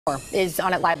Is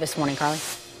on it live this morning, Carly.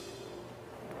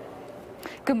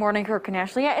 Good morning, Kirk and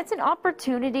Ashley. Yeah, it's an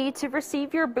opportunity to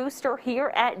receive your booster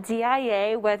here at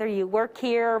DIA, whether you work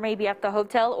here or maybe at the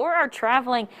hotel or are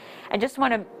traveling and just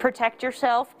want to protect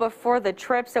yourself before the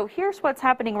trip. So here's what's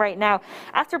happening right now.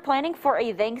 After planning for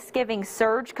a Thanksgiving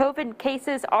surge, COVID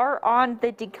cases are on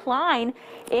the decline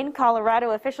in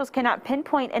Colorado. Officials cannot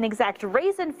pinpoint an exact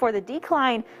reason for the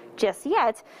decline just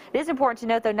yet. It is important to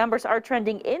note, though, numbers are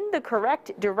trending in the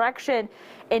correct direction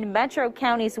in metro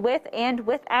counties with and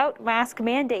without mask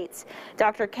mandates.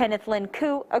 Dr. Kenneth Lynn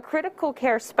Koo, a critical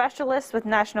care specialist with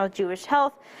National Jewish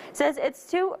Health, says it's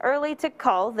too early to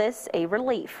call this a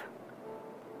relief.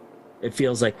 It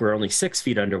feels like we're only 6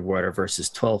 feet underwater versus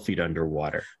 12 feet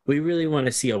underwater. We really want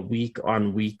to see a week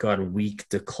on week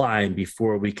decline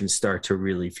before we can start to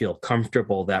really feel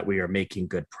comfortable that we are making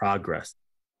good progress.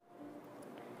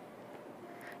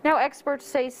 Now, experts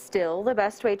say still the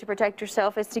best way to protect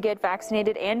yourself is to get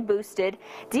vaccinated and boosted.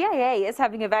 DIA is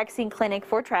having a vaccine clinic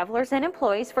for travelers and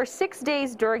employees for 6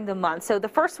 days during the month. So the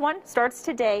first one starts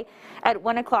today at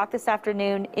 1 o'clock this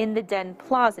afternoon in the Den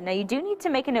Plaza. Now, you do need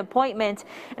to make an appointment,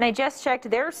 and I just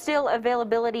checked. There's still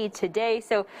availability today.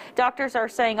 So doctors are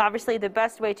saying obviously the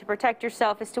best way to protect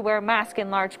yourself is to wear a mask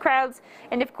in large crowds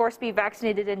and, of course, be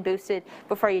vaccinated and boosted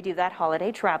before you do that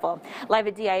holiday travel. Live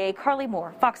at DIA, Carly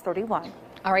Moore, Fox 31.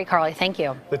 All right, Carly, thank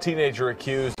you. The teenager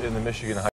accused in the Michigan